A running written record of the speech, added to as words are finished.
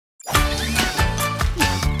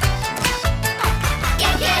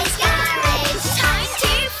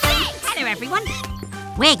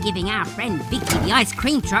We're giving our friend Vicky the ice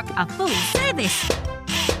cream truck a full service.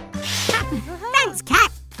 Thanks,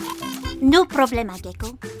 Cat. No problema,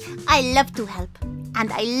 Gecko. I love to help.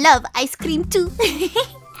 And I love ice cream too.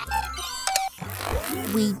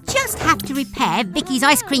 We just have to repair Vicky's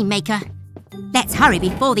ice cream maker. Let's hurry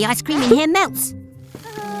before the ice cream in here melts.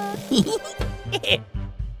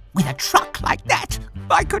 With a truck like that,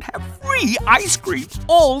 I could have free ice cream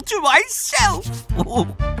all to myself.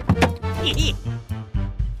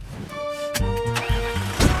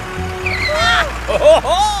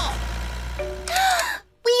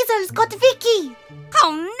 Weasel's got Vicky.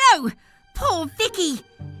 Oh no! Poor Vicky!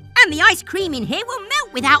 And the ice cream in here will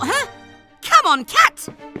melt without her. Come on, Cat!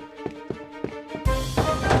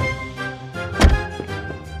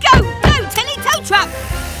 Go, Tilly Tow Truck!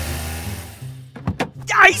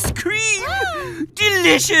 Ice cream!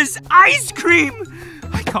 Delicious ice cream!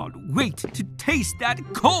 I can't wait to taste that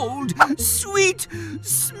cold, sweet,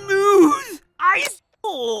 smooth ice.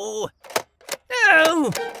 Oh!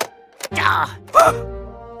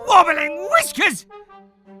 Wobbling whiskers!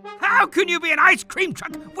 How can you be an ice cream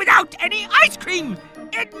truck without any ice cream?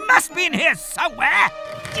 It must be in here somewhere.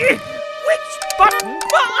 Which button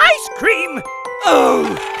for ice cream?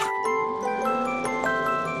 Oh!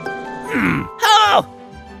 Oh!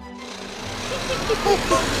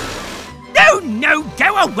 No,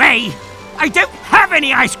 go away! I don't have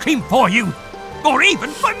any ice cream for you, or even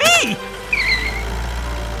for me!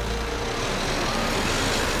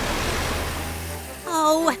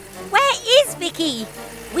 Oh, where is Vicky?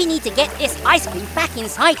 We need to get this ice cream back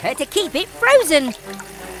inside her to keep it frozen.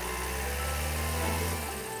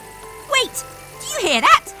 Wait, do you hear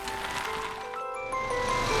that?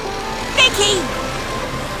 Vicky!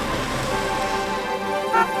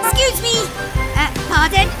 Excuse me.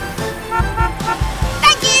 Pardon?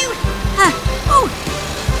 Thank you!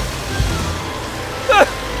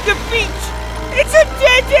 The beach! It's a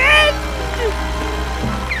dead end!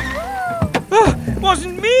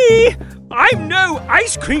 Wasn't me! I'm no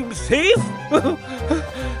ice cream thief!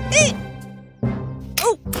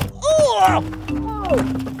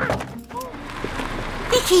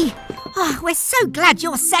 Vicky! Oh, we're so glad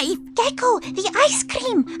you're safe. Gecko, the ice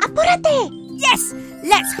cream. Apúrate. Yes!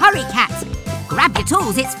 Let's hurry, Cat. Grab your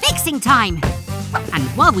tools, it's fixing time. And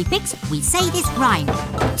while we fix, we say this rhyme.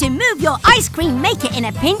 To move your ice cream, make it in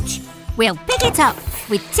a pinch. We'll pick it up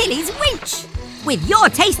with Tilly's winch. With your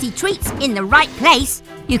tasty treats in the right place,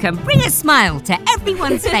 you can bring a smile to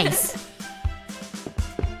everyone's face.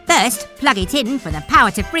 First, plug it in for the power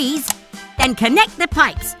to freeze. Then connect the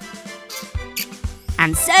pipes.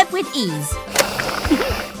 And serve with ease.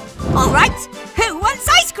 All right, who wants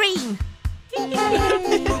ice cream?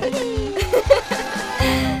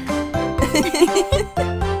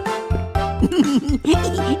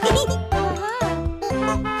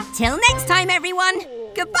 Till next time, everyone.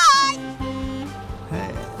 Goodbye.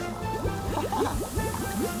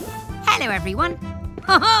 Hello, everyone.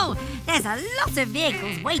 Oh, there's a lot of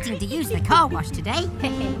vehicles waiting to use the car wash today.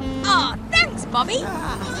 Oh, thanks, Bobby.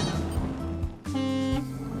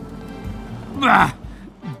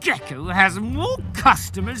 Gecko has more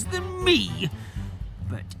customers than me.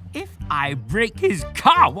 But if I break his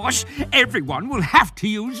car wash, everyone will have to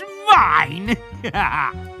use mine.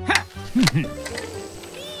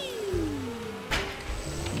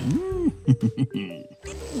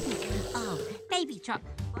 Oh, baby truck,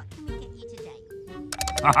 what can we get you today?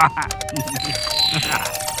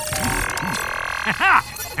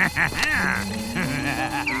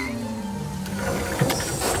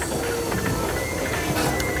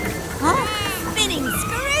 Oh, spinning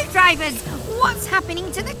screwdrivers! What's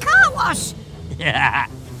happening to the car wash?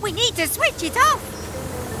 We need to switch it off.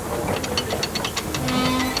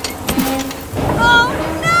 Oh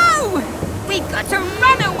no! We've got a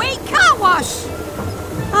runaway car wash.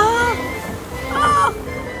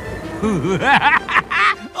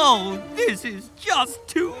 Oh, this is just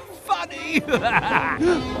too funny. Good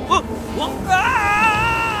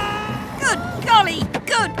golly,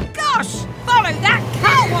 good gosh! Follow that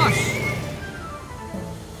car wash!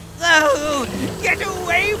 Oh, get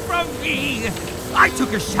away from me! I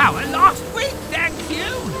took a shower last week, thank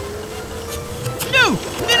you! No!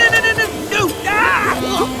 No! Ah!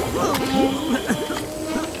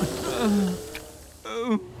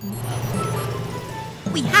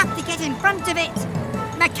 We have to get in front of it!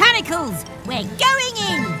 Mechanicals, we're going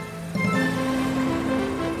in!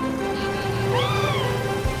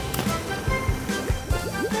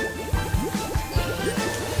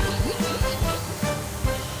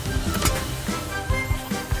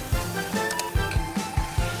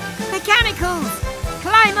 Mechanicals,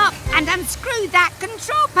 climb up and unscrew that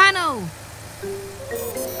control panel!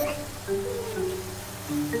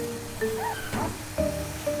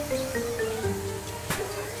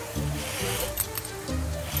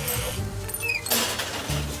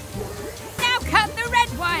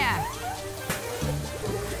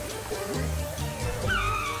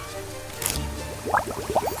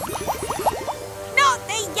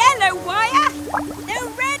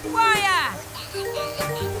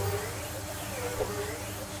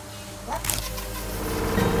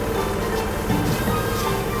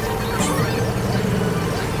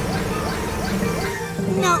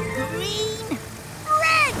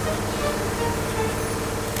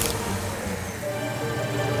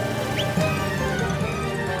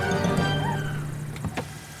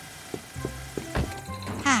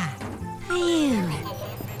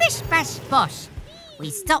 Bash bosh. We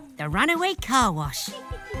stopped the runaway car wash.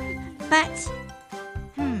 But,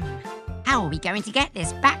 how are we going to get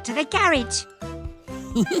this back to the garage?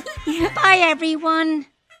 Bye, everyone.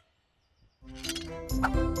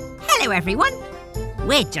 Hello, everyone.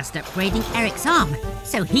 We're just upgrading Eric's arm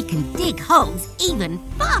so he can dig holes even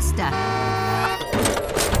faster.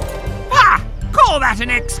 Ah! Call that an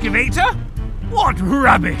excavator? What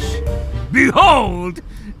rubbish! Behold,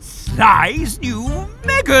 Sly's new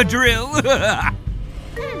mega drill.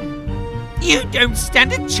 You don't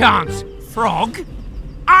stand a chance, Frog.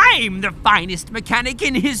 I'm the finest mechanic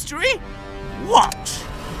in history. Watch.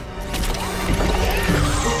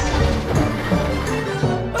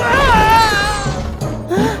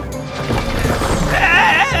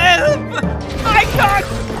 Help! I can't.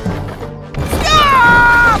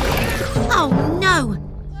 Stop! Oh, no.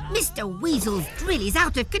 Mr. Weasel's drill is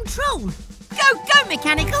out of control. Go, go,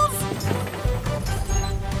 Mechanicals!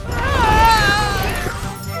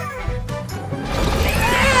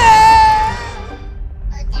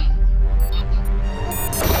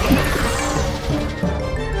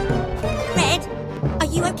 Red, are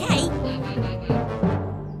you okay?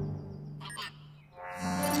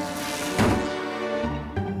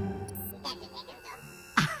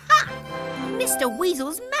 Aha! Mr.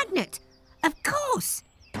 Weasel's magnet. Of course.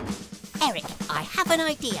 Eric, I have an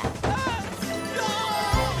idea.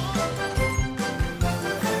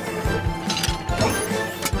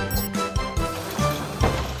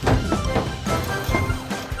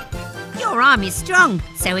 Your arm is strong,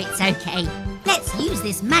 so it's okay. Let's use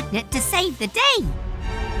this magnet to save the day.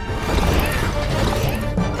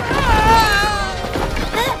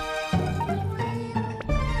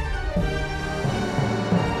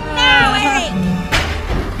 No, Eric!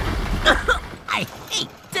 I hate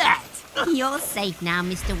that. You're safe now,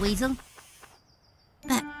 Mr. Weasel.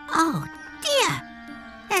 But, oh dear,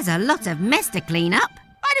 there's a lot of mess to clean up.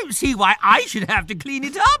 I don't see why I should have to clean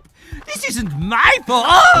it up. This isn't my fault.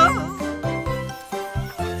 Oh!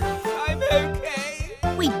 I'm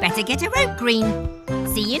okay. We'd better get a rope green.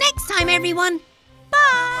 See you next time, everyone.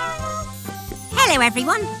 Bye. Hello,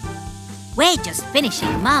 everyone. We're just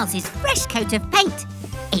finishing Miles's fresh coat of paint.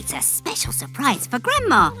 It's a special surprise for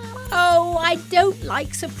Grandma. Oh, I don't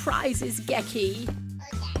like surprises, Gecko.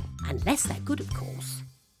 Unless they're good, of course.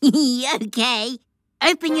 Okay.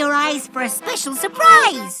 Open your eyes for a special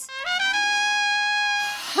surprise.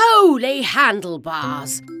 Holy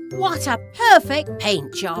handlebars! What a perfect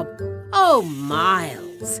paint job. Oh,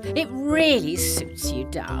 Miles, it really suits you,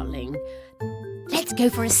 darling. Let's go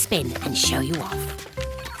for a spin and show you off.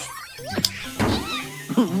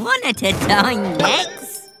 One at a time,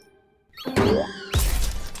 Lex.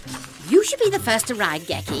 You should be the first to ride,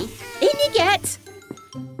 Gecko. In you get.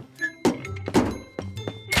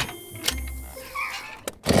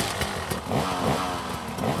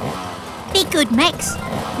 Be good, Max.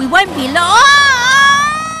 We won't be long.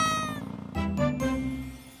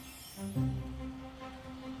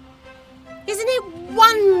 Isn't it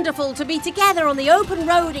wonderful to be together on the open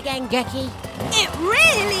road again, Gecko? It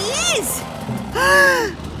really is.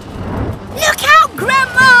 Look out,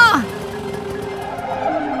 Grandma!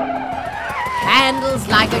 Handles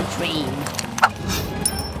like a dream.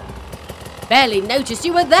 Barely noticed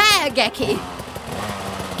you were there, Gecko.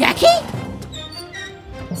 Gecko?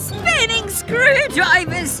 Spinning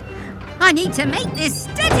screwdrivers! I need to make this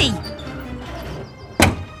steady.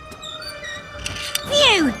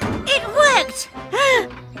 Phew! It worked!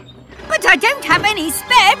 But I don't have any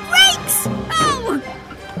spare brakes! Oh!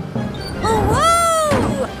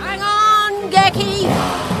 Woo! Hang on, Gecko.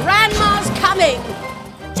 Grandma's coming.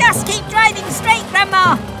 Just keep driving straight,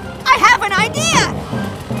 Grandma. I have an idea.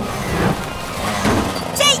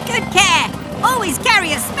 Take good care. Always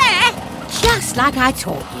carry a spare. Just like I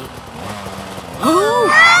taught you. Oh!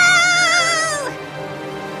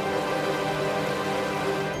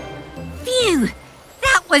 Phew!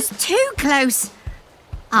 That was too close.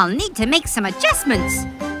 I'll need to make some adjustments.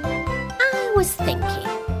 I was thinking,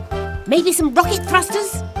 maybe some rocket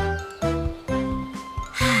thrusters?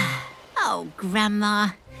 Oh, Grandma.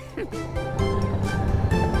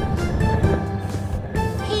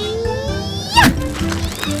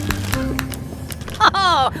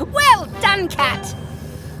 Oh, well done, Cat.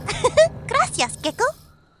 Gracias, Gecko.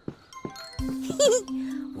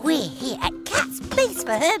 We're here at Cat's place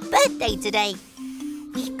for her birthday today.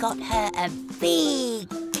 We got her a big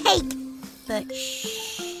cake, but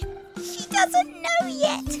shh, she doesn't know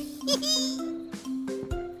yet.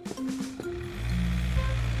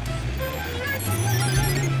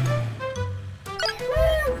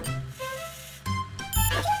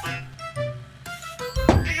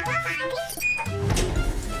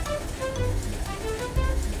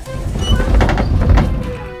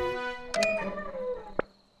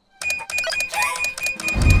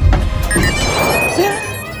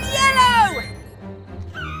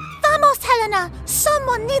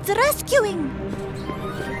 rescuing.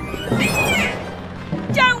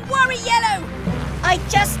 Don't worry, Yellow. I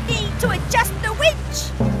just need to adjust the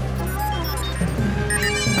winch.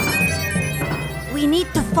 We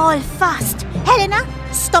need to fall fast. Helena,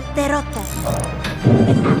 stop the rotor.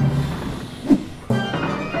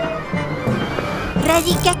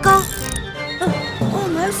 Ready, Gecko?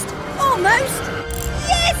 Almost. Almost.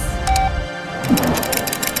 Yes!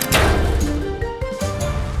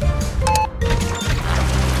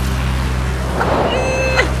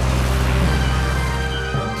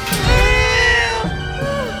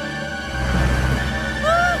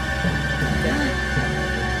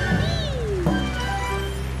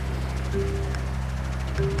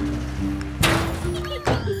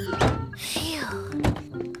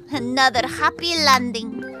 Another happy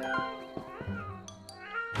landing.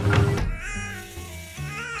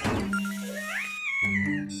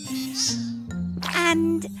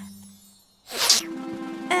 And...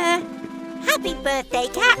 happy birthday,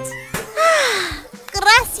 Cat.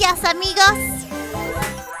 Gracias, amigos.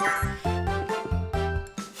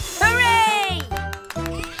 Hooray!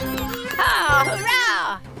 Ah,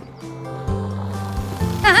 hurrah!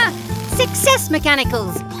 Success,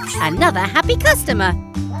 Mechanicals. Another happy customer.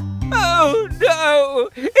 Oh no!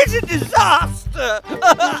 It's a disaster!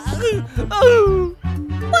 Oh.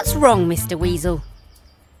 What's wrong, Mr. Weasel?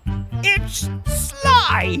 It's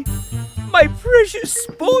Sly! My precious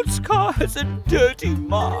sports car has a dirty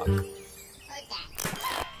mark.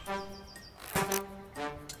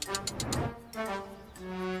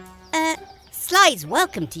 Sly's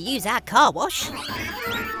welcome to use our car wash.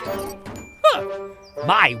 Huh.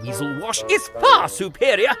 My weasel wash is far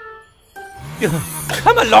superior.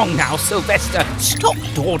 Come along now, Sylvester. Stop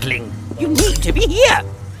dawdling. You need to be here.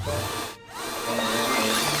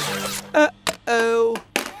 Uh-oh.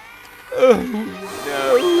 Oh,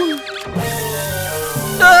 no.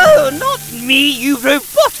 No, not me, you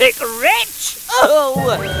robotic wretch.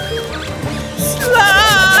 Oh.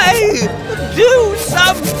 Sly! Do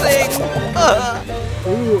something.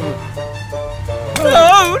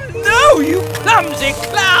 Oh, no, you clumsy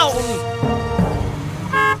clown.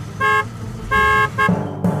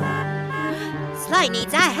 Sly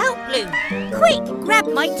needs our help, Blue. Quick, grab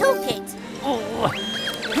my toolkit. Oh.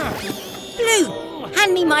 Blue,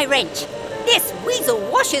 hand me my wrench. This weasel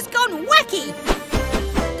wash has gone wacky.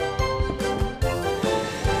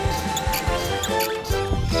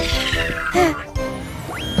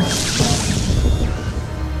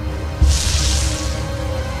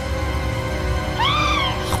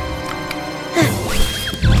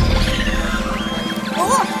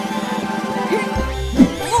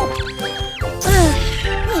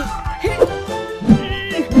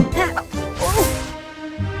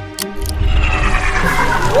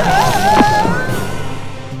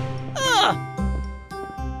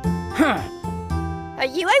 Are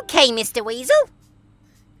you okay, Mr. Weasel?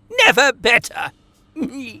 Never better.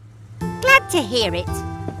 Glad to hear it.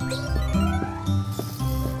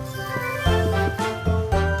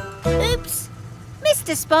 Oops,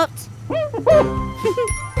 Mr. Spot.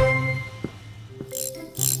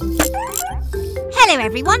 Hello,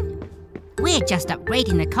 everyone. We're just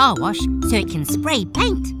upgrading the car wash so it can spray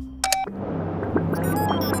paint.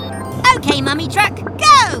 Okay, Mummy Truck,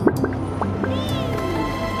 go!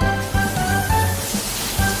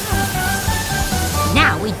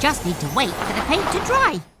 Now we just need to wait for the paint to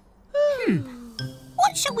dry.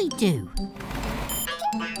 What shall we do?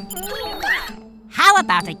 How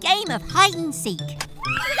about a game of hide and seek?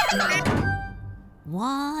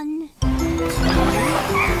 1, 2, 3,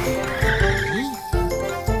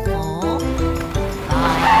 4,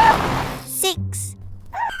 5, 6,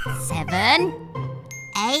 7,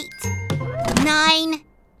 8, 9,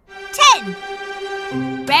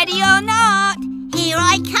 10. Ready or not, here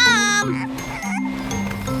I come.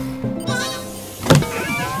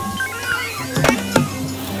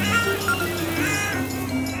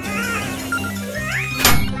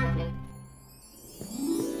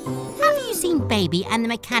 Have you seen Baby and the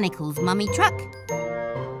Mechanicals, Mummy Truck?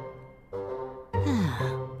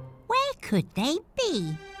 Where could they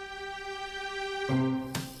be?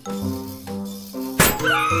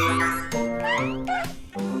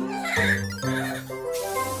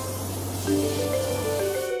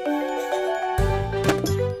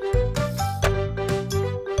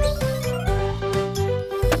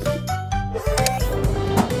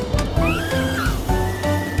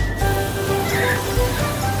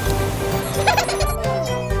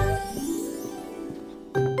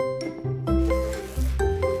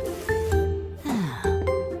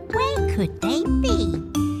 Could they be?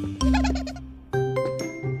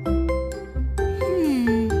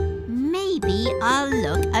 Maybe I'll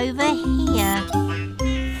look over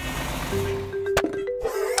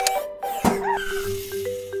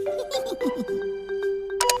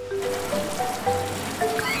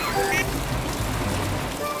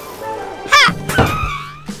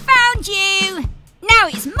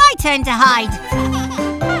turn to hide.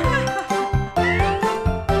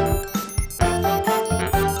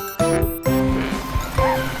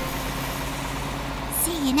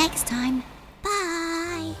 See you next time.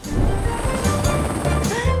 Bye.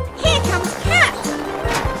 Here comes Cat.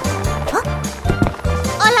 Huh?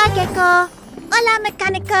 Hola, Gecko. Hola,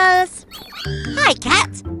 mechanicals. Hi,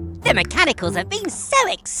 Cat. The mechanicals have been so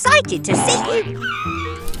excited to see you.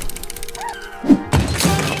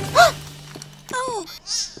 Oh,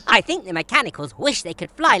 I think the mechanicals wish they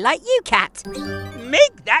could fly like you, Cat.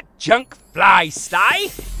 Make that junk fly,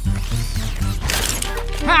 Sty.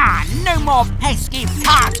 Ah, no more pesky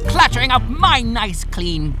parts cluttering up my nice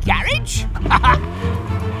clean garage.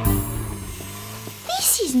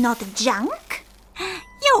 This is not junk.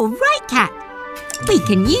 You're right, Cat. We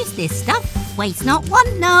can use this stuff. Waste not,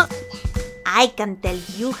 want not. I can tell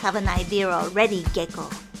you have an idea already, Gecko.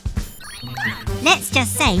 Let's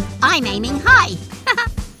just say I'm aiming high.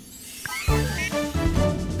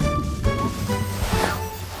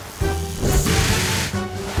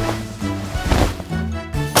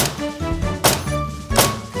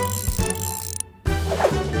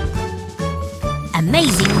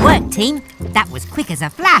 Amazing work, team. That was quick as a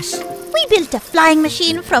flash. We built a flying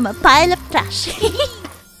machine from a pile of trash.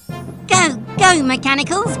 Go, go,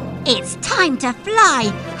 mechanicals. It's time to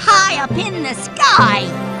fly high up in the sky.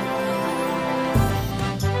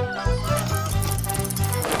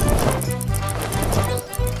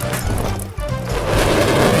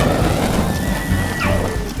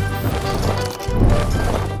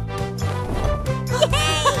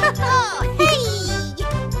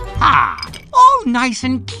 Ah, all nice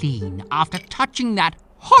and clean after touching that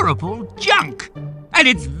horrible junk. And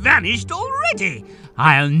it's vanished already.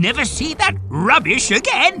 I'll never see that rubbish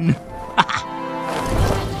again.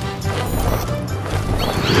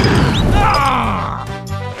 Ah!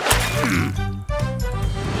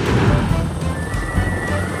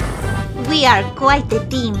 We are quite a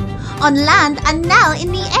team, on land and now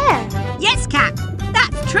in the air. Yes, Cat,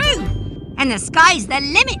 that's true. And the sky's the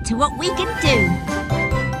limit to what we can do.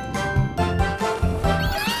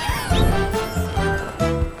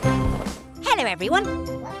 Hello, everyone.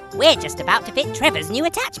 We're just about to fit Trevor's new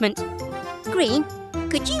attachment. Green,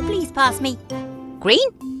 could you please pass me? Green?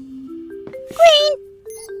 Green?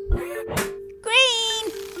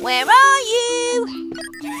 Green, where are you?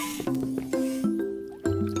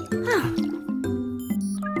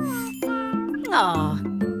 Oh,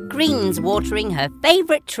 Green's watering her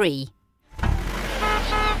favourite tree.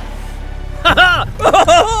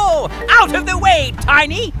 Out of the way,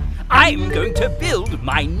 Tiny! I'm going to build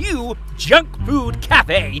my new junk food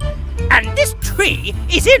cafe, and this tree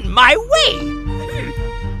is in my way.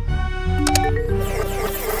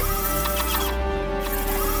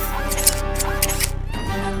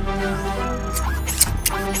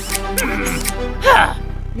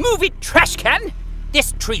 Move it, trash can!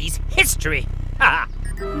 This tree's history.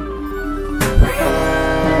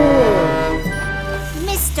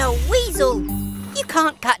 Mr. Weasel, you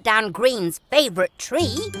can't cut down Green's favourite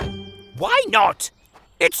tree. Why not?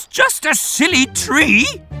 It's just a silly tree.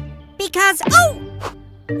 Because,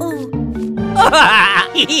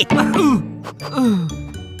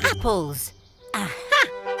 apples. Aha!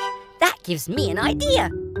 That gives me an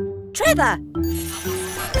idea. Trevor!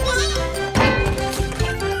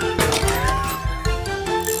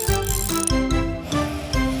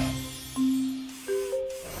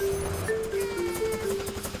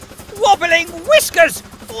 Wobbling whiskers!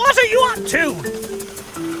 What are you up to?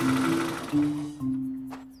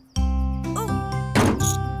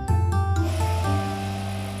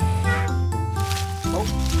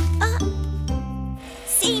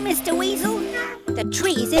 See, Mr. Weasel? The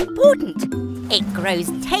tree's important. It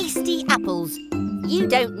grows tasty apples. You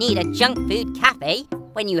don't need a junk food cafe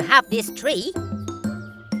when you have this tree.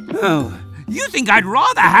 Oh, you think I'd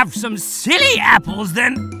rather have some silly apples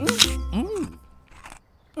than...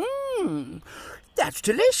 That's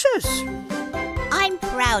delicious. I'm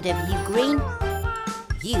proud of you, Green.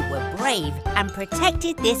 You were brave and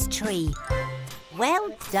protected this tree. Well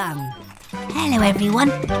done. Hello,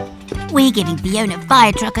 everyone. We're giving Fiona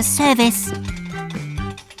Fire Truck a service.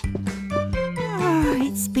 Oh,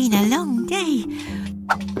 it's been a long day.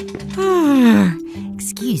 Oh,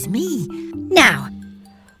 excuse me. Now,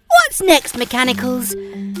 what's next, mechanicals?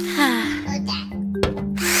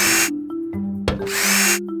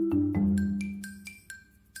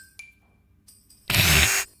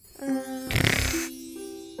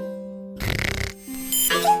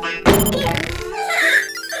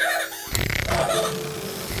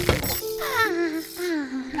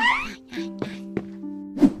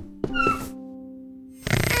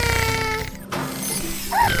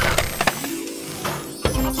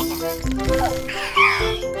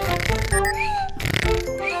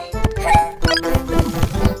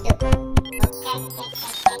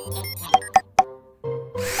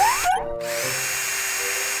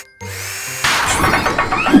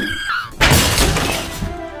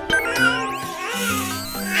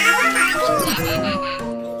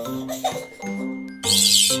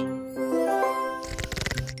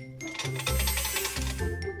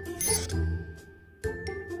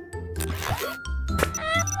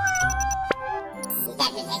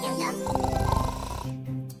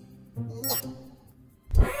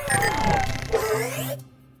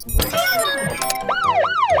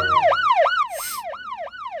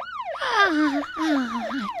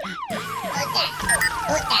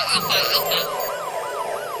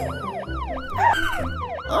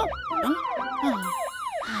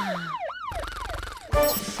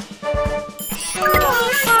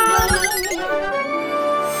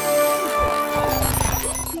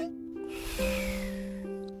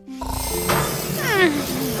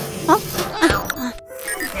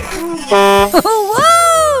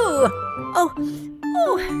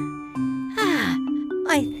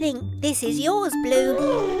 I think this is yours, Blue.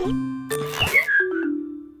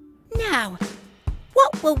 Now,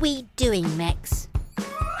 what were we doing, Mex?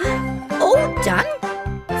 All done?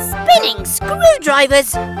 Spinning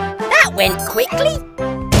screwdrivers! That went quickly!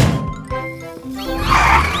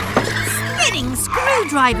 Spinning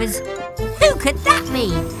screwdrivers! Who could that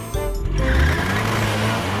be?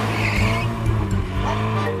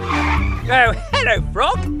 Oh, hello,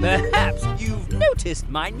 Frog. Perhaps you've noticed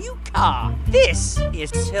my new car. This is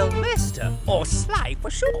Sylvester, or Sly for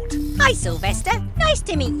short. Hi, Sylvester. Nice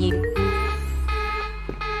to meet you.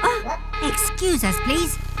 Excuse us,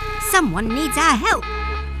 please. Someone needs our help.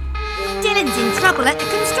 Dylan's in trouble at the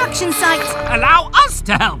construction site. Allow us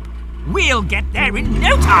to help. We'll get there in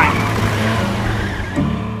no time.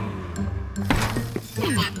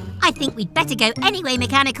 I think we'd better go anyway,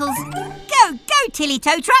 Mechanicals. Go, go, Tilly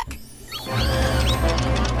Tow Truck.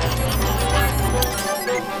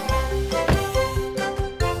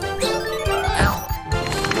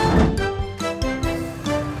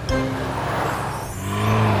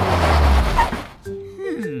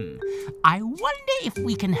 I wonder if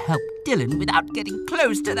we can help Dylan without getting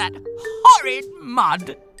close to that horrid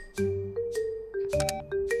mud.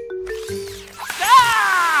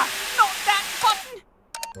 Ah! Not that button!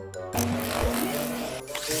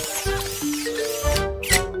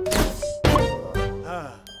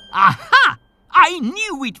 Aha! I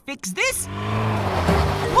knew we'd fix this!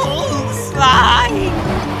 Pull slide!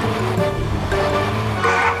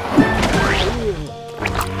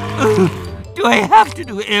 Do I have to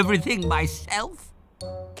do everything myself?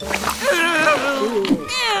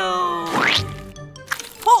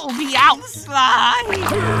 Pull me out, Sly!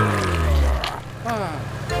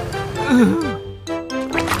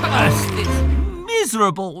 Curse this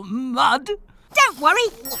miserable mud! Don't worry,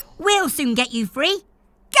 we'll soon get you free.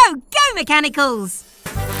 Go, go, Mechanicals!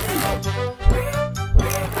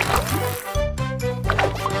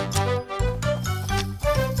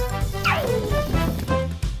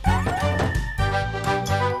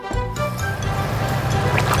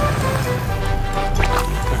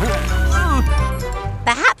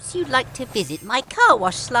 Perhaps you'd like to visit my car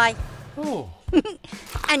wash, Sly. Oh.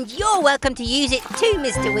 And you're welcome to use it too,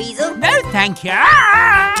 Mr. Weasel. No, thank you.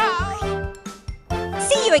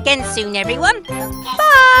 See you again soon, everyone.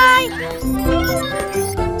 Bye!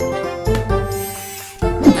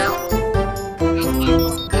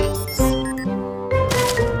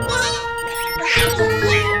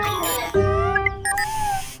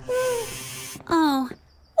 Oh,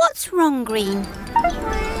 what's wrong, Green?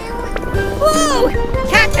 Whoa!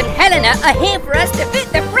 Cat and Helena are here for us to fit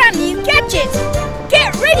the brand new gadget.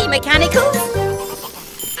 Get ready, Mechanicals!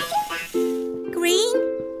 Green?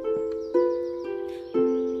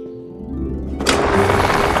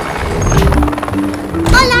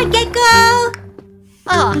 Hola, Gecko!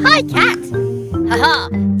 Oh, hi, Cat. Haha,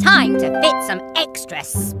 time to fit some extra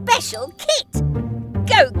special kit.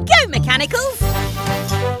 Go, go, Mechanicals!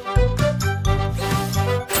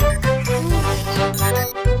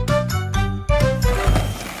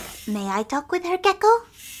 May I talk with her, Gecko?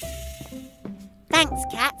 Thanks,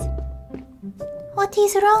 Cat. What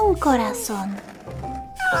is wrong, Corazon?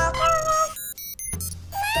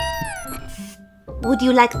 Would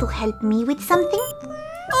you like to help me with something?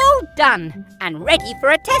 All done and ready for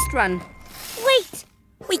a test run. Wait,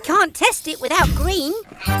 we can't test it without Green.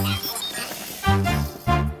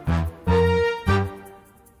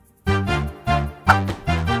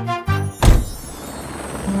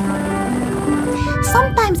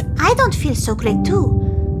 Sometimes I don't feel so great too,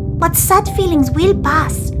 but sad feelings will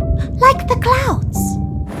pass, like the clouds.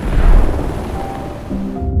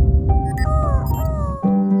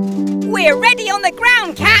 We're ready on the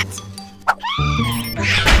ground, Cat.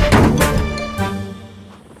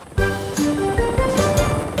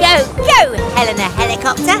 Go, go, Helena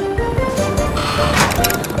Helicopter.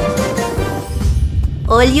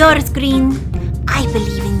 All yours, Green. I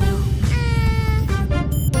believe in you.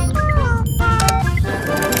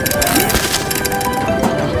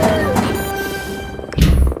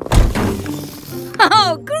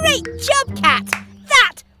 Oh, Green! Great job, Cat!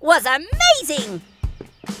 That was amazing!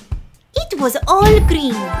 It was all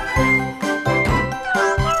green.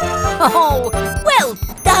 Oh, well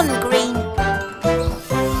done, Green.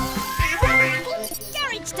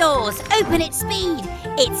 Garage doors, open at speed.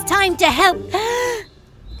 It's time to help.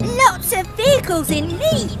 Lots of vehicles in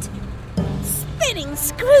need. Spinning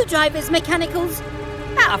screwdrivers, Mechanicals.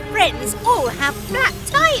 Our friends all have flat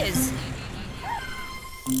tyres.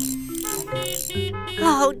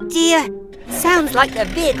 Oh dear, sounds like the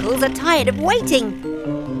vehicles are tired of waiting.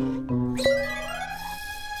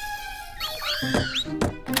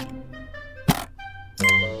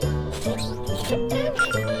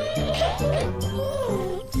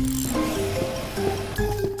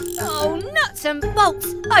 Oh, nuts and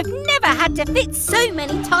bolts! I've never had to fit so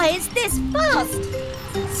many tyres this fast.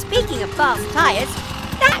 Speaking of fast tyres,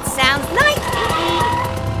 that sounds like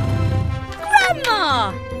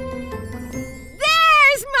Grandma!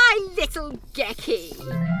 There's my little Gecky,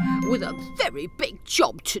 with a very big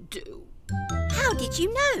job to do. How did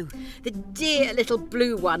you know? The dear little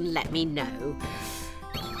blue one let me know.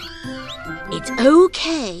 It's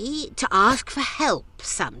okay to ask for help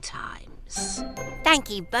sometimes. Thank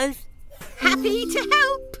you both. Happy to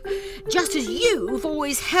help, just as you've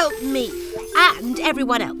always helped me and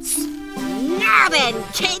everyone else. Now then,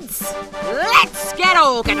 kids, let's get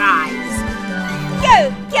organised.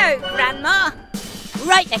 Go, go, Grandma!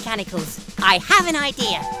 Right, Mechanicals, I have an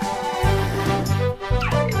idea.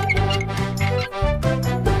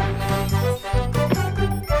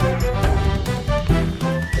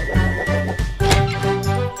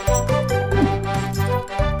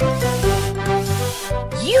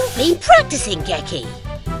 You've been practising, Gecky.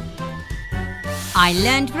 I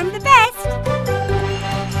learned from the best.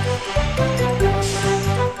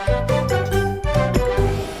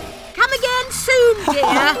 Come again soon,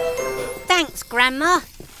 dear. Thanks, Grandma.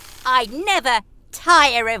 I'd never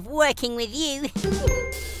tire of working with you.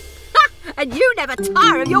 And you never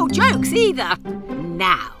tire of your jokes either.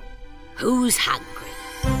 Now, who's hungry?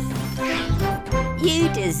 You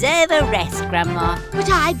deserve a rest, Grandma. But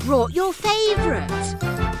I brought your favourite,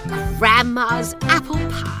 Grandma's apple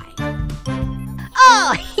pie.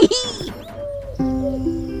 Oh,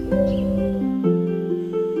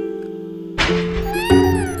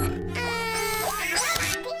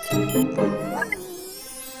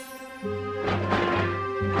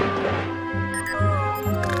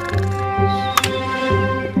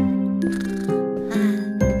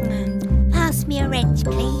 pass me a wrench,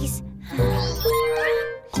 please.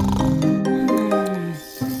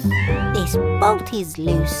 This bolt is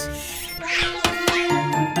loose.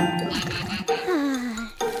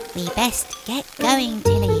 We best get going,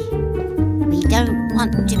 Tilly. We don't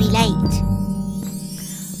want to be late.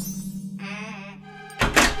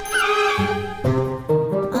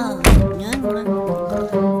 Oh, no.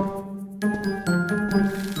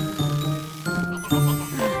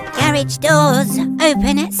 Garage doors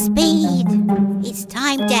open at speed. It's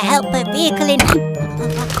time to help a vehicle in...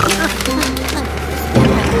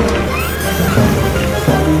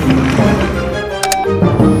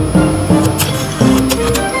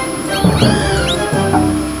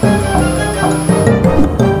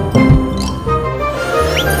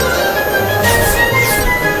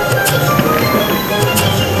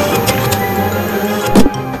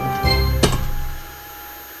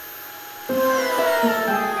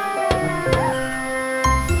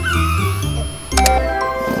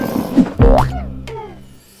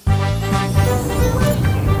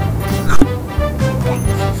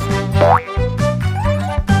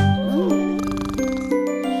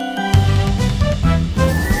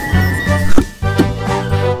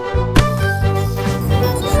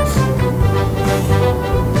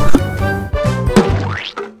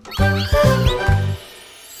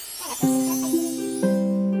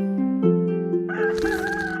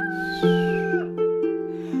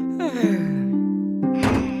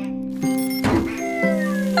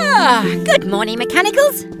 Good morning,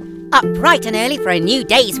 Mechanicals. Up bright and early for a new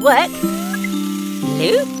day's work.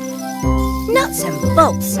 Blue? Nuts and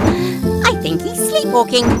bolts. I think he's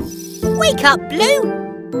sleepwalking. Wake up, Blue.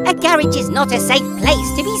 A garage is not a safe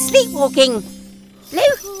place to be sleepwalking.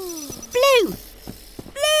 Blue? Blue?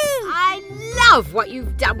 Blue! I love what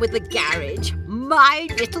you've done with the garage, my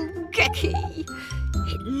little Gecky.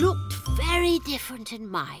 It looked very different in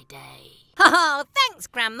my day. Oh, thanks,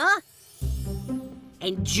 Grandma.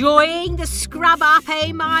 Enjoying the scrub up,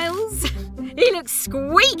 eh, Miles? He looks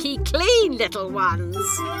squeaky clean, little ones.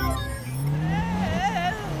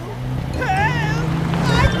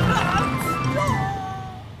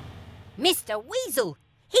 Mr. Weasel,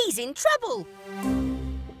 he's in trouble.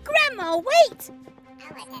 Grandma, wait!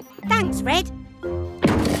 Thanks, Red.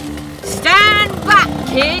 Stand back,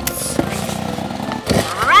 kids.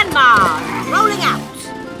 Grandma's rolling out.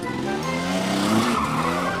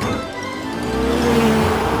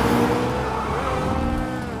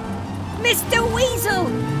 Mr. Weasel,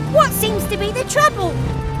 what seems to be the trouble?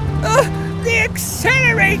 The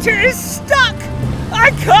accelerator is stuck!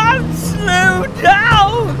 I can't slow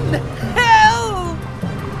down! Help!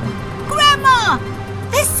 Grandma,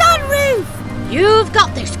 the sunroof! You've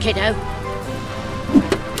got this, kiddo.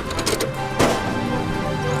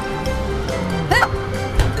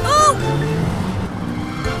 Oh!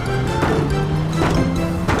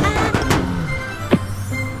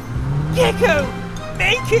 Gecko,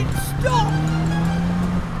 make it stop!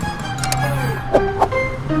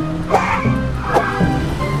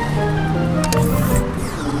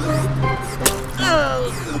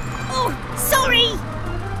 Oh, sorry!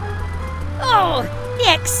 Oh, the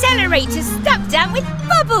accelerator's stuck down with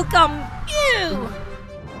bubble gum! Ew!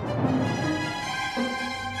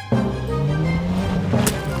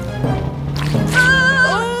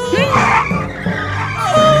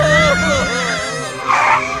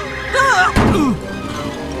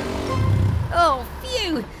 Oh,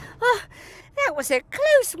 phew! Oh, that was a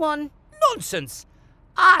close one. Nonsense!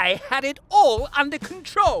 I had it all under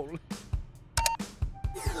control.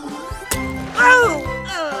 Oh!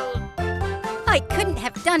 I couldn't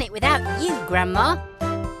have done it without you, Grandma.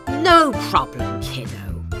 No problem,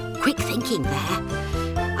 kiddo. Quick thinking there.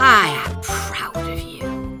 I am proud of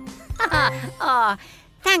you. Oh,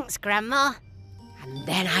 thanks, Grandma. And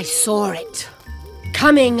then I saw it,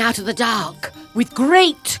 coming out of the dark with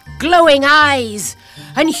great glowing eyes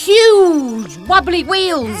and huge wobbly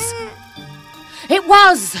wheels. It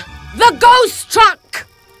was the ghost truck!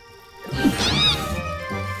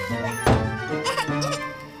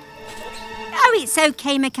 Oh, it's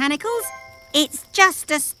okay, Mechanicals. It's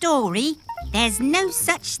just a story. There's no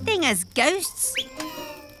such thing as ghosts.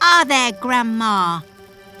 Are there, Grandma?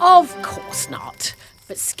 Of course not.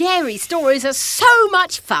 But scary stories are so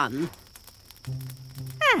much fun.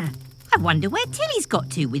 I wonder where Tilly's got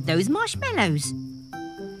to with those marshmallows.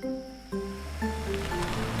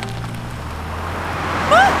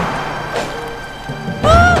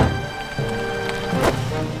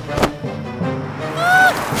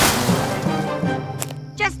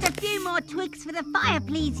 Just a few more twigs for the fire,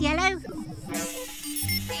 please, Yellow.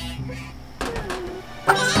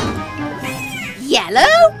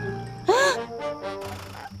 Yellow?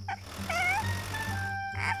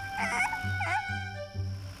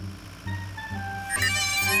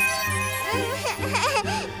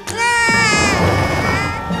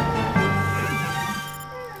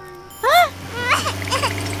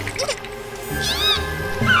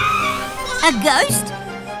 A ghost?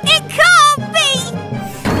 It can't be!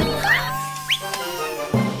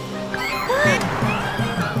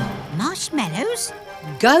 Marshmallows?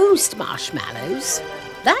 Ghost marshmallows?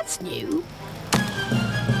 That's new.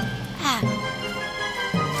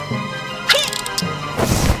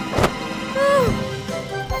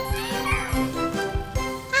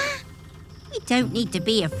 We don't need to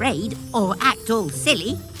be afraid or act all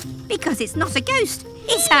silly because it's not a ghost.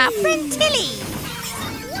 It's our friend Tilly.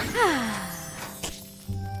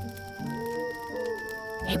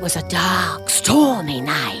 It was a dark, stormy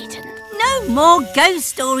night and... No more ghost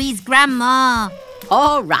stories, Grandma.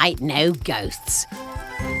 All right, no ghosts.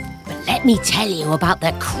 But let me tell you about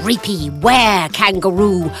the creepy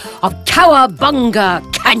were-kangaroo of Cowabunga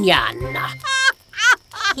Canyon.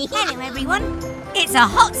 Hello, everyone. It's a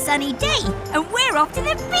hot, sunny day, and we're off to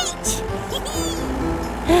the beach.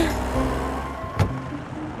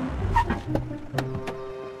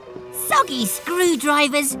 Soggy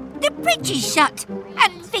screwdrivers. The bridge is shut,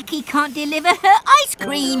 and Vicky can't deliver her ice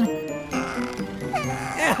cream.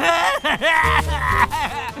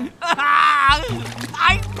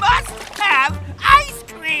 I must have ice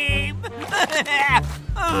cream!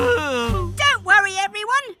 Don't worry,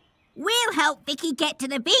 everyone. We'll help Vicky get to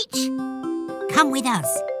the beach. Come with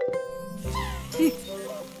us.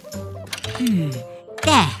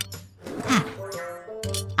 There.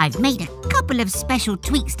 I've made a couple of special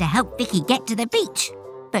tweaks to help Vicky get to the beach.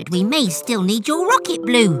 But we may still need your rocket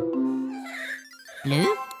blue.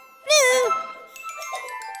 Blue? Blue!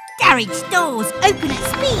 Garage doors open at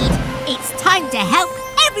speed. It's time to help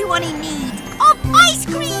everyone in need of ice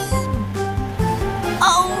cream.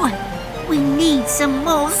 Oh, we need some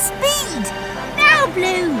more speed. Now,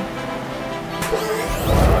 Blue.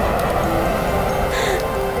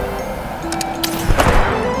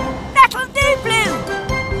 That'll do, Blue.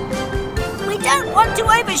 We don't want to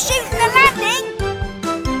overshoot the landing.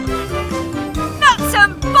 Nuts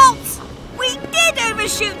and bolts! We did overshoot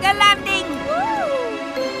the landing!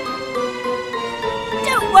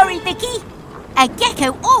 Don't worry, Vicky. A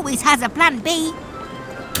gecko always has a plan B.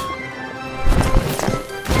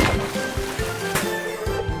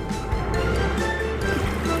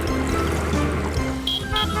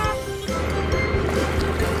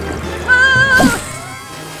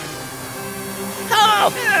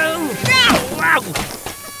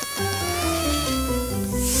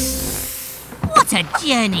 What a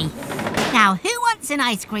journey! Now, who wants an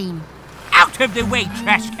ice cream? Out of the way,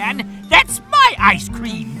 trash can! That's my ice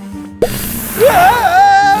cream!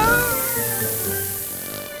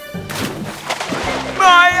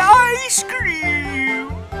 My ice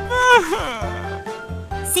cream!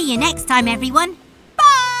 See you next time, everyone.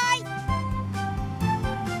 Bye!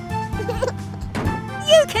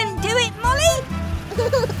 You can do it, Molly!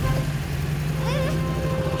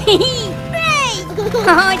 Hooray!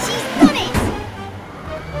 Oh, she's done it!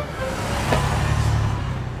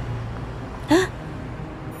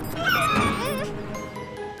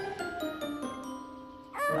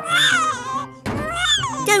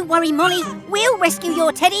 Don't worry, Molly. We'll rescue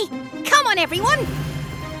your teddy. Come on, everyone.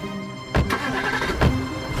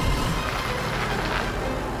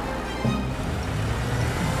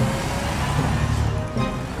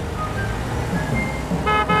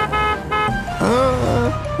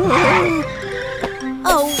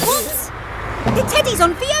 Oh, whoops! The teddy's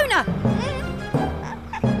on Fiona.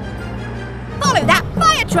 Follow that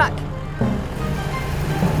fire truck.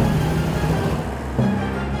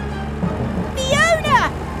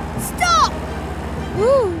 Stop!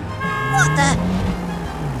 Ooh, what the?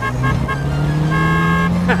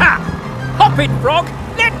 Hop it, Frog!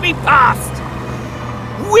 Let me past!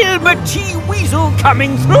 Wilma T. Weasel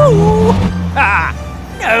coming through!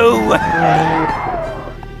 No!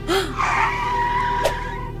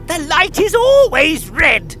 The light is always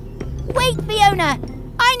red! Wait, Fiona!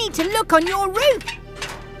 I need to look on your roof!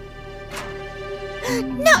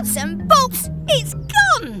 Nuts and bolts! It's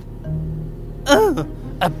gone!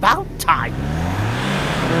 About time.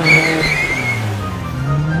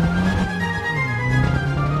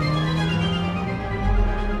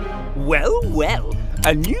 Well, well,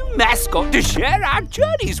 a new mascot to share our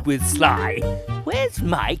journeys with, Sly. Where's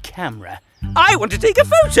my camera? I want to take a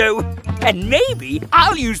photo. And maybe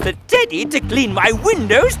I'll use the teddy to clean my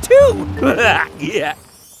windows too. Yeah.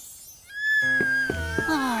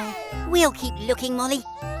 Oh, we'll keep looking, Molly.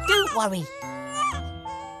 Don't worry.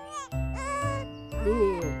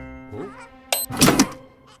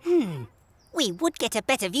 We would get a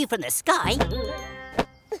better view from the sky.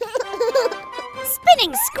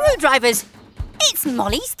 Spinning screwdrivers! It's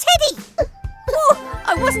Molly's teddy! Oh,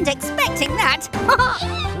 I wasn't expecting that.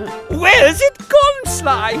 Where's it gone,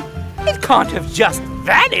 Sly? It can't have just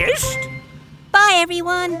vanished. Bye,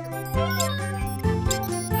 everyone.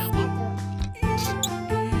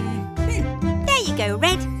 There you go,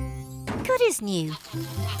 Red. Good as new.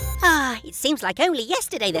 It seems like only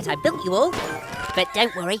yesterday that I built you all. But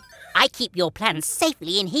don't worry, I keep your plans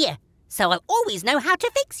safely in here, so I'll always know how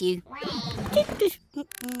to fix you.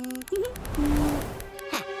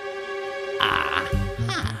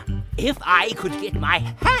 If I could get my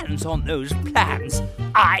hands on those plans,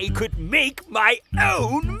 I could make my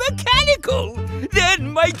own mechanical.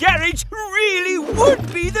 Then my garage really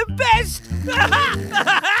would be the best.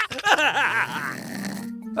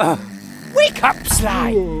 Wake up,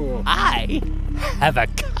 Sly. I have a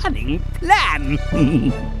cunning plan.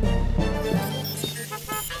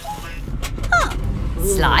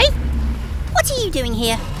 Sly? What are you doing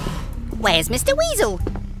here? Where's Mr. Weasel?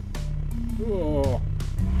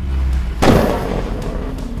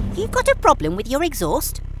 You've got a problem with your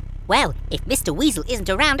exhaust? Well, if Mr. Weasel isn't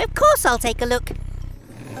around, of course I'll take a look.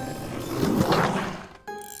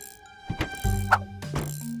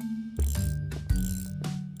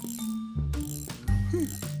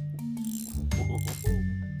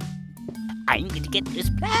 I'm going to get those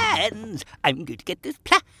plans. I'm going to get those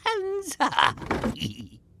plans. Ha-ha!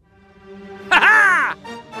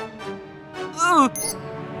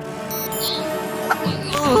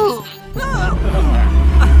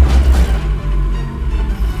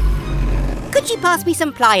 Could you pass me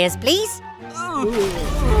some pliers, please?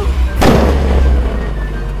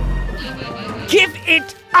 Give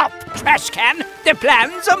it up, trash can. The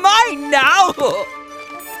plans are mine now.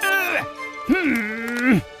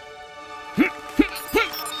 Phew!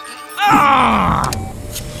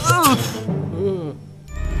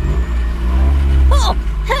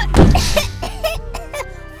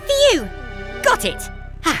 Got it.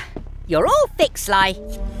 You're all fixed, Sly.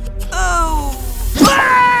 Oh,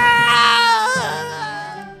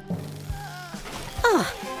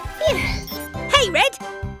 Phew. Hey, Red.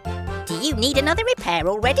 you need another repair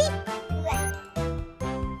already?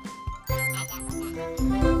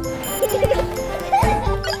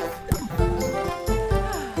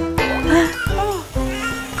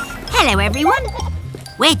 Hello, everyone.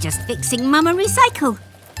 We're just fixing Mama Recycle.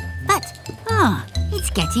 But, it's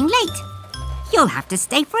getting late. You'll have to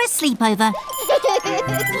stay for a sleepover.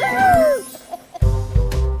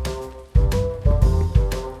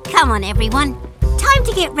 Come on, everyone. Time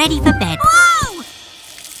to get ready for bed. Whoa!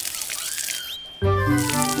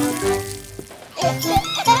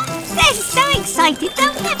 They're so excited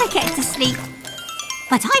they'll never get to sleep.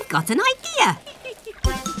 But I've got an idea.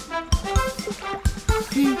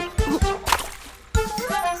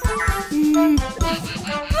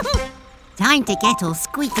 Time to get all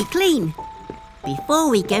squeaky clean before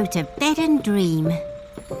we go to bed and dream.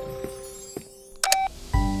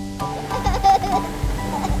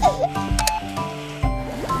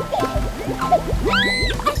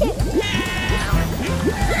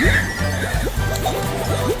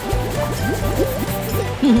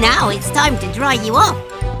 Now it's time to dry you off.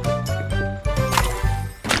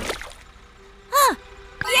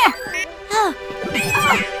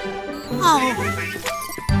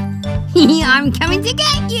 I'm coming to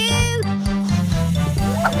get you!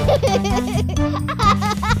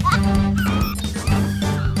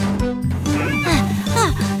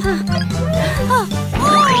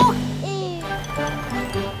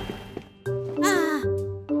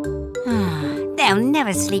 They'll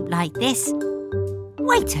never sleep like this.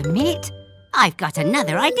 Wait a minute. I've got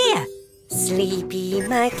another idea. Sleepy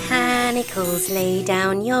mechanicals, lay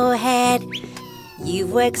down your head.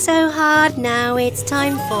 You've worked so hard, now it's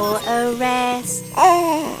time for a rest.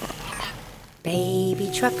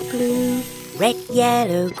 Baby truck blue, red,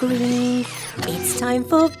 yellow, green. It's time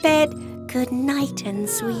for bed. Good night and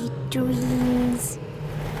sweet dreams.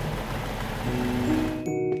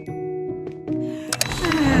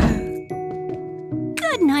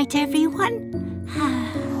 Good night, everyone.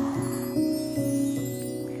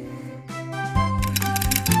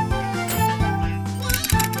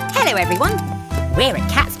 Hello, everyone. We're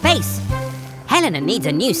at Cat's base. Helena needs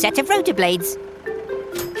a new set of rotor blades.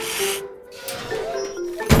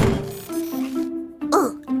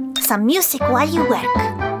 Ooh, some music while you work.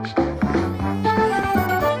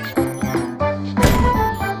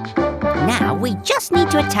 Now we just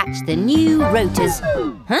need to attach the new rotors.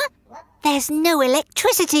 Huh? There's no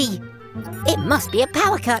electricity. It must be a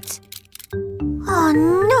power cut. Oh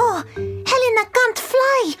no! Helena can't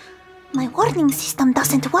fly! My warning system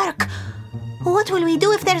doesn't work. What will we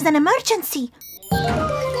do if there's an emergency?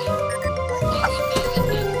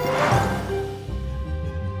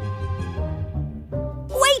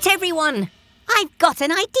 Wait, everyone! I've got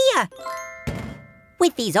an idea.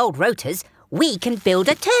 With these old rotors, we can build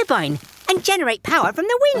a turbine and generate power from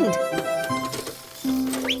the wind.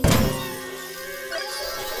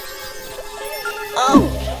 Oh,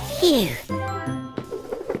 phew.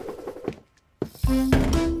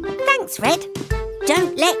 Thanks, Red.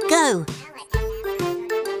 Don't let go.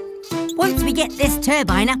 Once we get this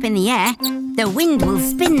turbine up in the air, the wind will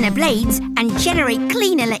spin the blades and generate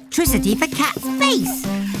clean electricity for Cat's base.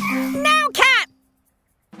 Now, Cat!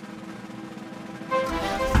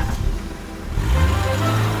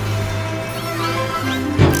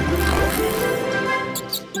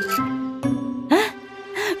 Huh?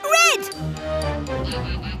 Red!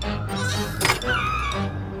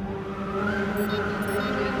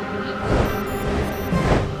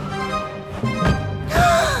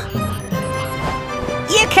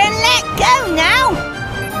 You can let go now!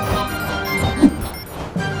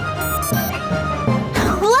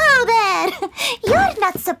 Whoa there! You're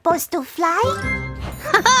not supposed to fly.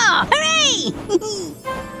 Ha-ha! Hooray!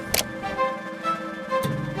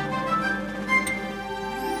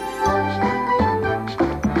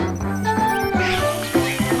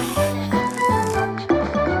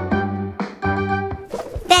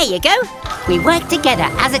 There you go. We work together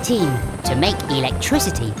as a team to make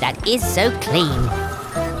electricity that is so clean.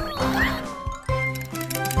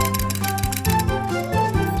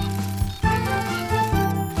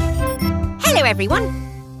 Hello, everyone.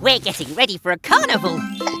 We're getting ready for a carnival.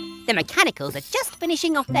 The mechanicals are just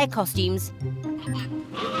finishing off their costumes.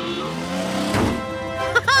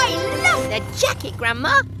 I love the jacket,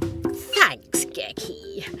 Grandma. Thanks, Gecko.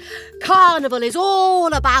 Carnival is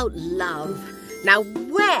all about love. Now,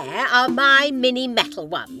 where are my mini metal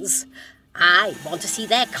ones? I want to see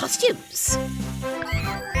their costumes.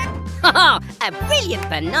 Oh, a brilliant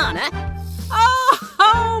banana.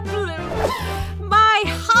 Oh, Blue, my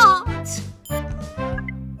heart.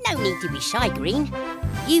 No need to be shy, Green.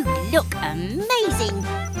 You look amazing.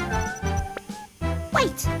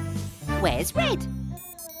 Wait, where's Red?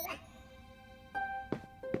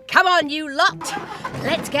 Come on, you lot.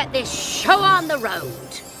 Let's get this show on the road.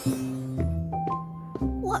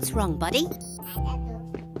 What's wrong, buddy?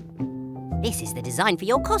 This is the design for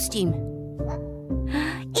your costume.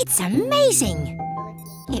 It's amazing.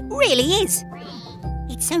 It really is.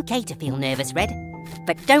 It's okay to feel nervous, Red,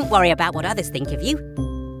 but don't worry about what others think of you.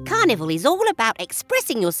 Carnival is all about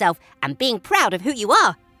expressing yourself and being proud of who you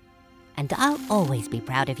are. And I'll always be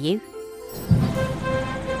proud of you.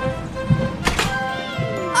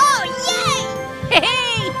 Oh, yay!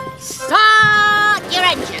 Hey! Start your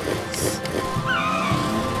engines.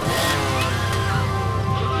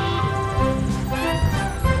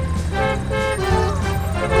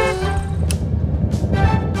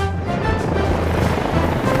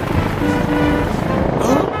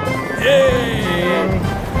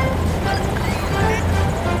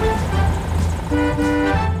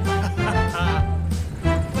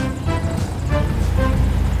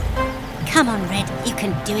 Come on, Red, you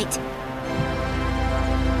can do it.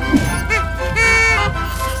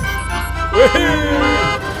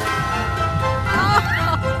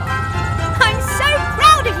 I'm so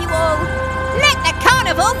proud of you all. Let the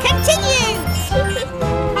carnival continue.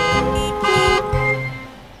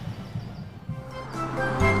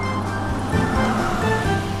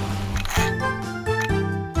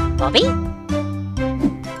 Bobby?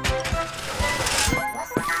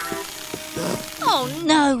 Oh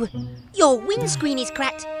no! Your windscreen is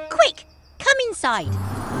cracked. Quick, come inside.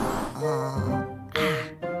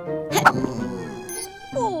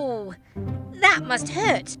 Oh, that must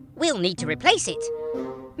hurt. We'll need to replace it.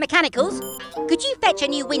 Mechanicals, could you fetch a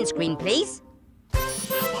new windscreen, please?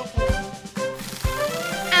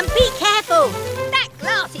 And be careful! That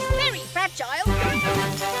glass is very fragile.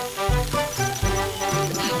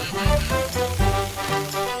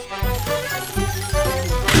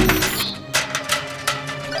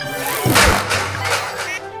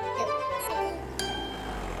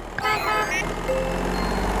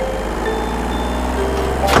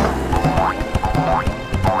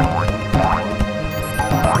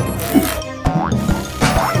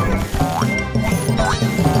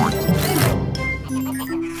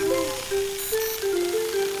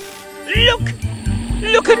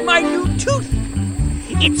 Look at my new tooth.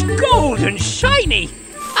 It's gold and shiny.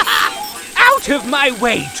 Out of my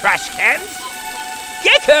way, trash cans.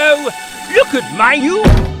 Gecko, look at my new...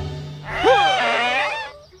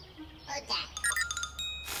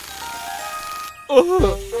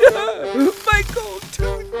 Oh, no, my gold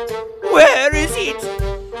tooth. Where is it?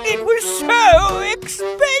 It was so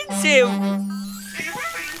expensive.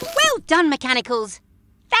 Well done, Mechanicals.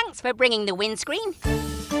 Thanks for bringing the windscreen.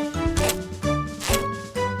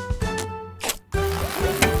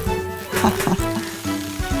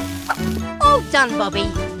 All done,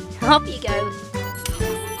 Bobby. Off you go.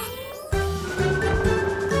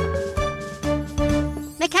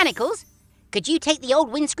 Mechanicals, could you take the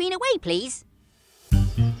old windscreen away, please?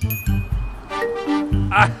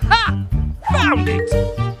 Aha! Found it!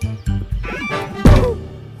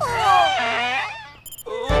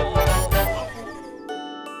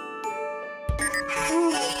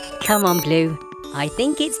 Come on, Blue. I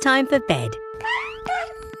think it's time for bed.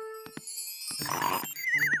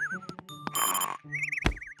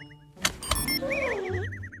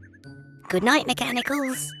 Good night,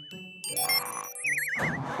 Mechanicals.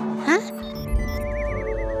 Huh?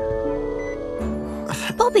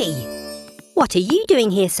 Bobby, what are you doing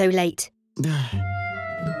here so late?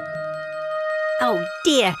 Oh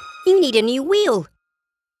dear, you need a new wheel.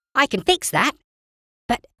 I can fix that,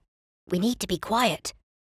 but we need to be quiet.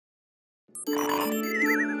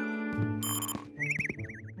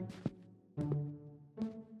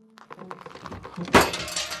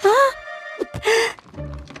 Huh?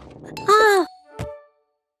 Oh!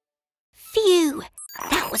 Phew!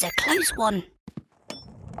 That was a close one.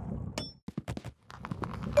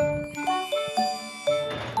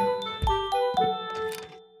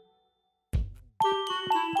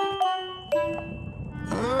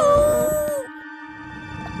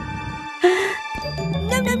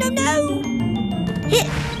 No, no, no, no! Hit!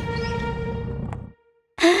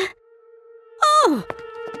 Oh!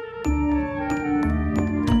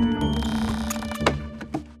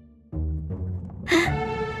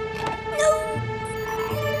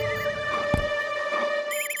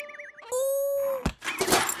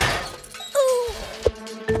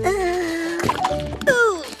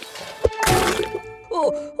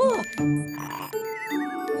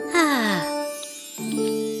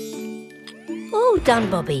 All done,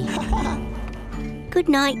 Bobby. Good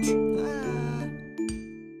night.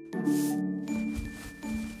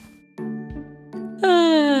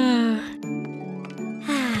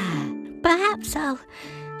 guess I'll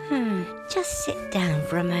just sit down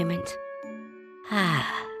for a moment.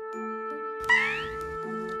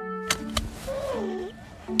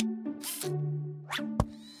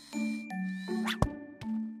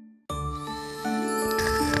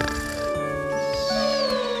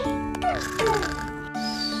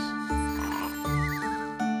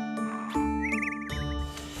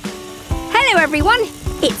 Hello everyone,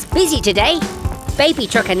 it's busy today. Baby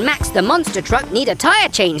Truck and Max the monster truck need a tyre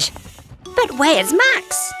change. But where's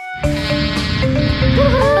Max?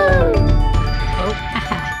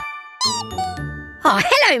 Oh,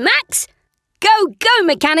 hello Max! Go, go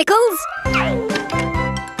Mechanicals!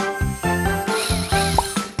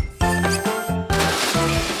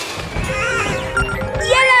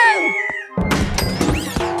 Yellow!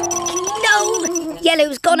 No!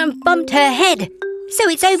 Yellow's gone and bumped her head. So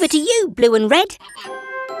it's over to you, Blue and Red.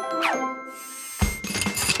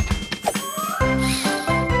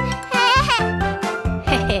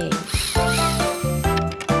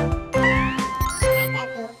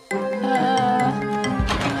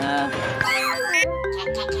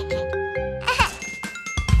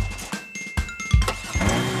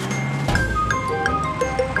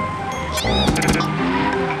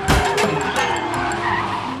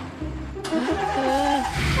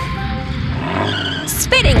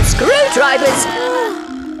 Spinning screwdrivers!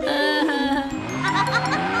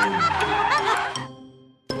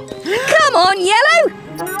 Come on, Yellow!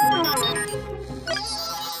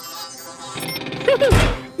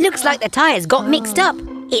 Looks like the tyres got mixed up.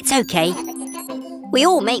 It's okay. We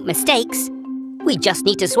all make mistakes. We just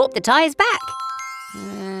need to swap the tyres back.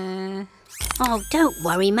 Oh, don't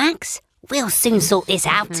worry, Max. We'll soon sort this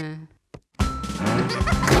out.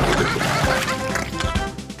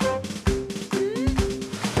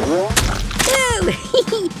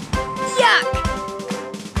 Yuck!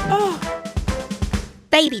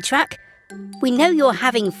 Baby Truck, we know you're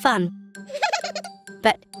having fun,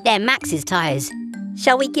 but they're Max's tyres.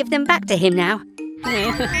 Shall we give them back to him now?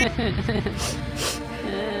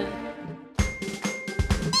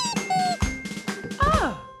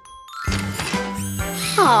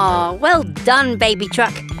 Oh, well done, Baby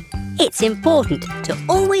Truck. It's important to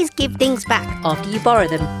always give things back after you borrow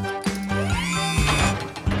them.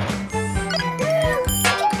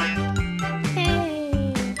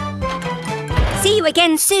 See you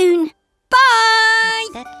again soon. Bye!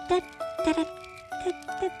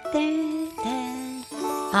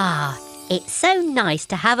 Ah, it's so nice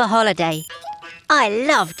to have a holiday. I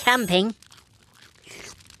love camping.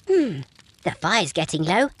 The fire's getting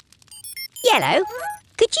low. Yellow,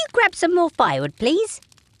 could you grab some more firewood, please?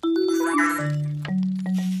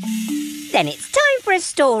 Then it's time for a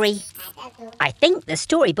story. I think the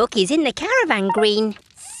storybook is in the caravan green.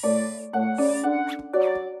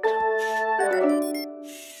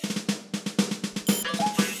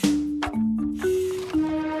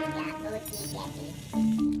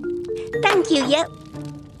 Thank you, Yep.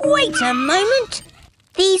 Wait a moment.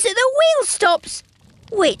 These are the wheel stops,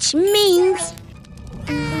 which means...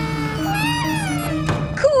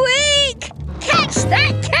 Quick! Catch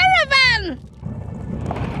that caravan!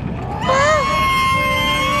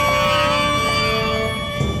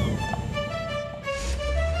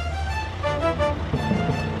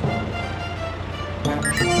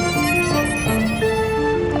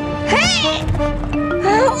 Hey!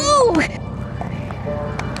 Oh!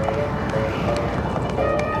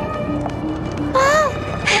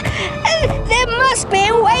 There must be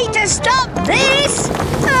a way to stop this!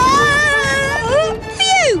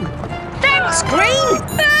 Phew! Thanks, Green!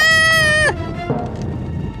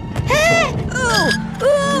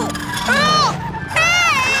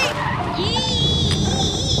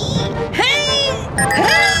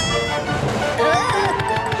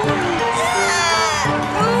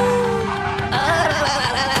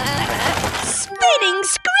 Spinning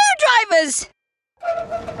screwdrivers!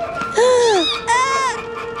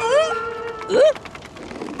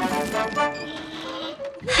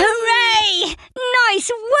 Hooray! Nice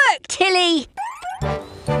work, Tilly!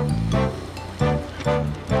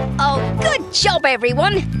 Oh, good job,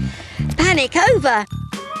 everyone! Panic over!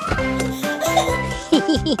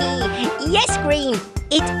 Yes, Green,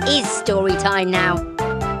 it is story time now.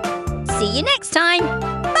 See you next time.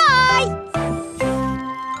 Bye!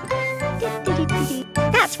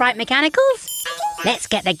 That's right, Mechanicals. Let's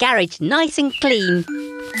get the garage nice and clean.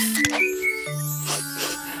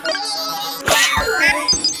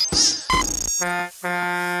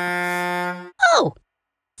 Oh,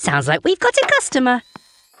 sounds like we've got a customer.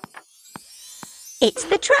 It's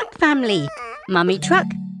the Truck family. Mummy Truck,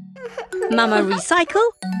 Mama Recycle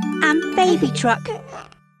and Baby Truck,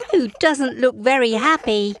 who doesn't look very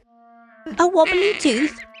happy. A wobbly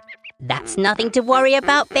tooth? That's nothing to worry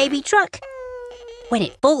about, baby truck. When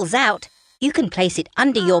it falls out, you can place it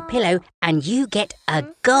under your pillow and you get a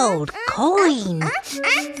gold coin.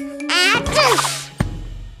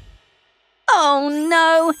 Oh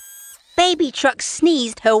no! Baby truck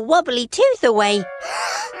sneezed her wobbly tooth away.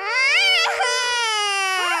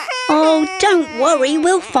 Oh, don't worry,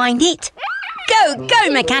 we'll find it. Go, go,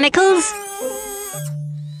 mechanicals!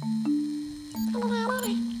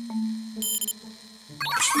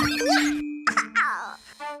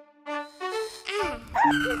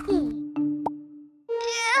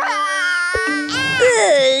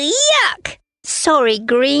 Ugh, yuck! Sorry,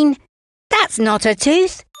 Green. That's not a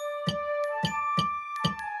tooth.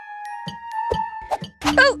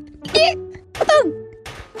 Oh! Oh!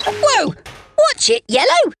 Whoa! Watch it,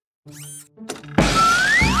 Yellow!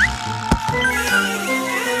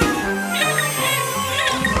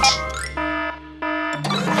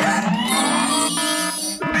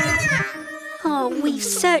 Oh, we've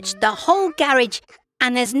searched the whole garage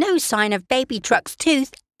and there's no sign of Baby Truck's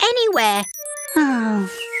tooth anywhere. Oh.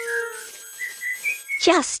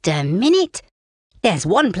 Just a minute. There's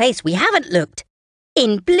one place we haven't looked.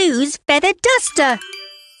 In Blue's feather duster.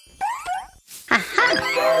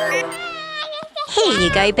 Aha! Here you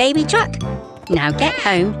go, Baby Truck. Now get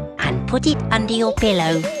home and put it under your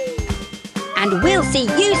pillow. And we'll see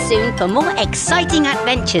you soon for more exciting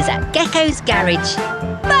adventures at Gecko's garage.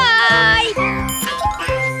 Bye!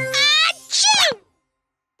 Achoo!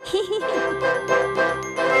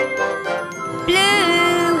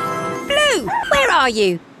 Blue! Blue, where are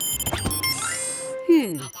you?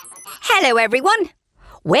 Hello, everyone.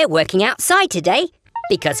 We're working outside today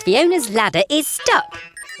because Fiona's ladder is stuck.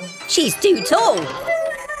 She's too tall.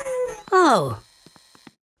 Oh,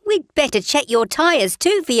 we'd better check your tyres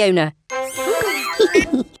too, Fiona.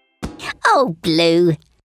 Oh, Blue.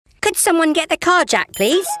 Could someone get the car jack,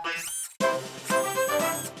 please?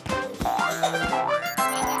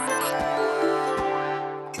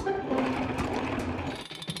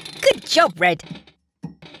 Good job, Red.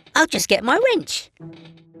 I'll just get my wrench.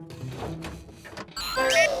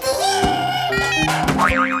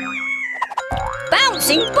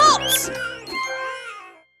 Bouncing bots!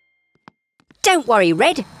 Don't worry,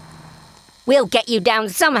 Red. We'll get you down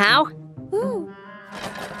somehow.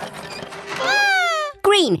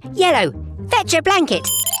 Green, Yellow, fetch a blanket.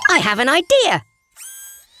 I have an idea.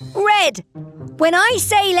 Red, when I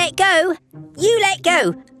say let go, you let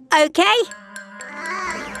go, okay?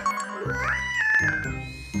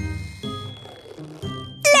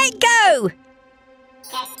 Let go!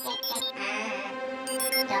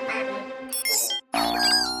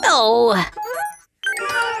 Oh!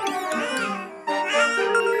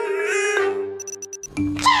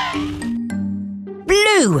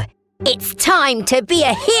 Blue, it's time to be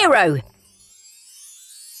a hero.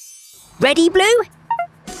 Ready, Blue?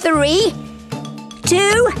 3,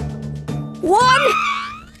 2, 1,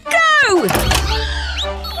 go!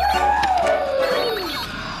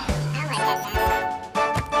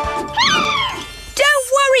 Don't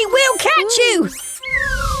worry, we'll catch you!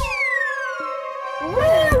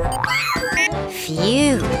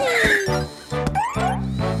 Phew.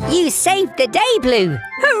 You saved the day, Blue.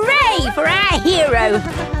 Hooray for our hero.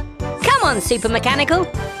 Come on, Super Mechanical.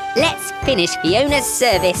 Let's finish Fiona's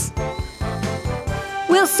service.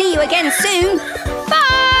 We'll see you again soon.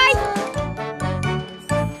 Bye!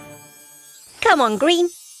 Come on, Green.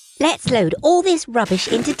 Let's load all this rubbish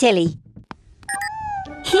into Tilly.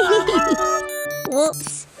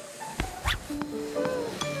 Whoops.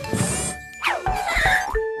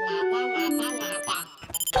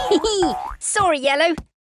 Sorry, Yellow.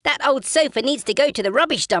 That old sofa needs to go to the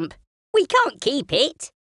rubbish dump. We can't keep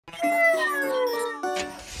it.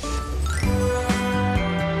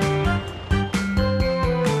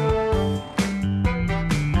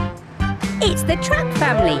 It's the Truck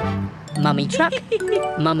family. Mummy Truck,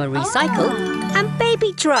 Mama Recycle, and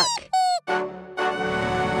Baby Truck.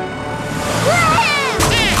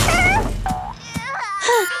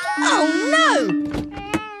 Oh no!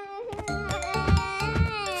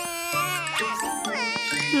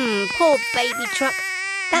 Poor Baby Truck.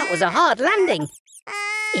 That was a hard landing.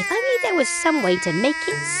 If only there was some way to make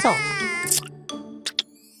it soft.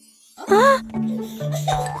 Huh?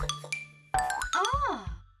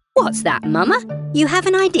 What's that, Mama? You have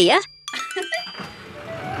an idea?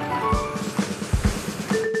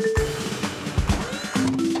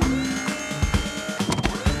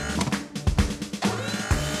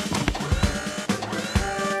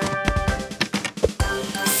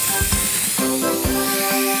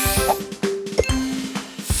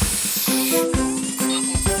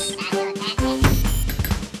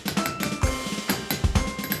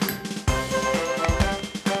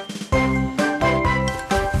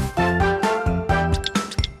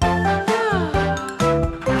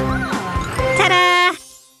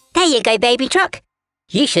 you go, baby truck.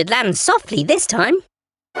 You should land softly this time.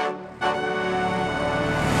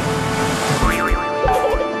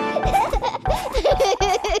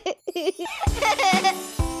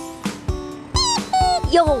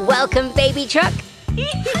 You're welcome, baby truck.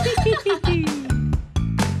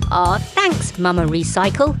 Aw, thanks, Mama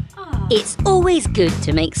Recycle. It's always good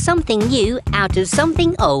to make something new out of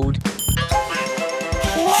something old.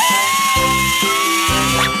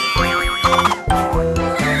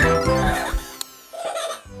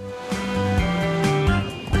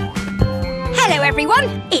 Hello,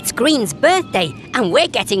 everyone. It's Green's birthday, and we're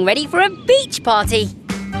getting ready for a beach party.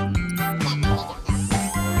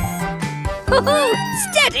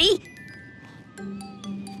 Steady!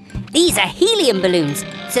 These are helium balloons,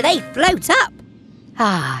 so they float up.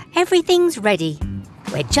 Ah, everything's ready.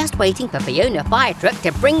 We're just waiting for Fiona Fire Truck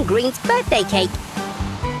to bring Green's birthday cake.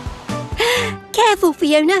 Careful,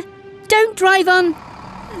 Fiona. Don't drive on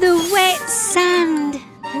the wet sand.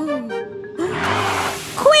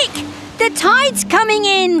 Quick! The tide's coming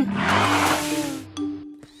in.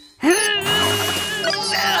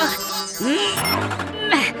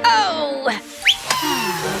 Oh!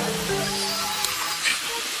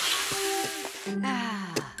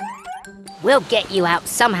 We'll get you out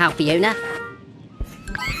somehow, Fiona.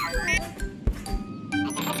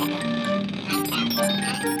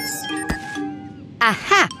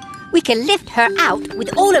 Aha! We can lift her out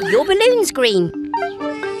with all of your balloons, Green.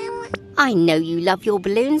 I know you love your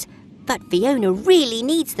balloons, but Fiona really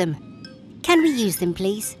needs them. Can we use them,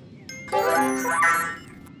 please?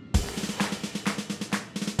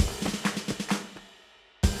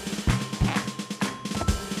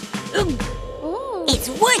 It's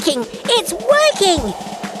working! It's working!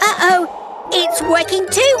 Uh-oh! It's working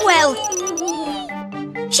too well!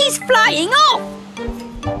 She's flying off!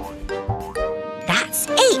 That's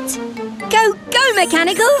it! Go, go,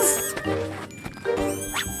 Mechanicals!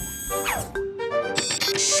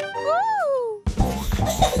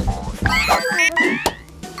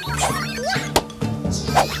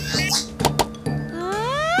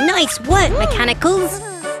 Nice work, Mechanicals!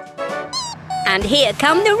 And here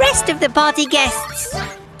come the rest of the party guests.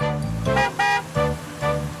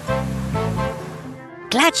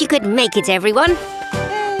 Glad you could make it, everyone.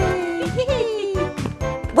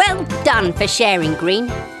 Well done for sharing, Green.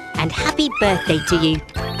 And happy birthday to you.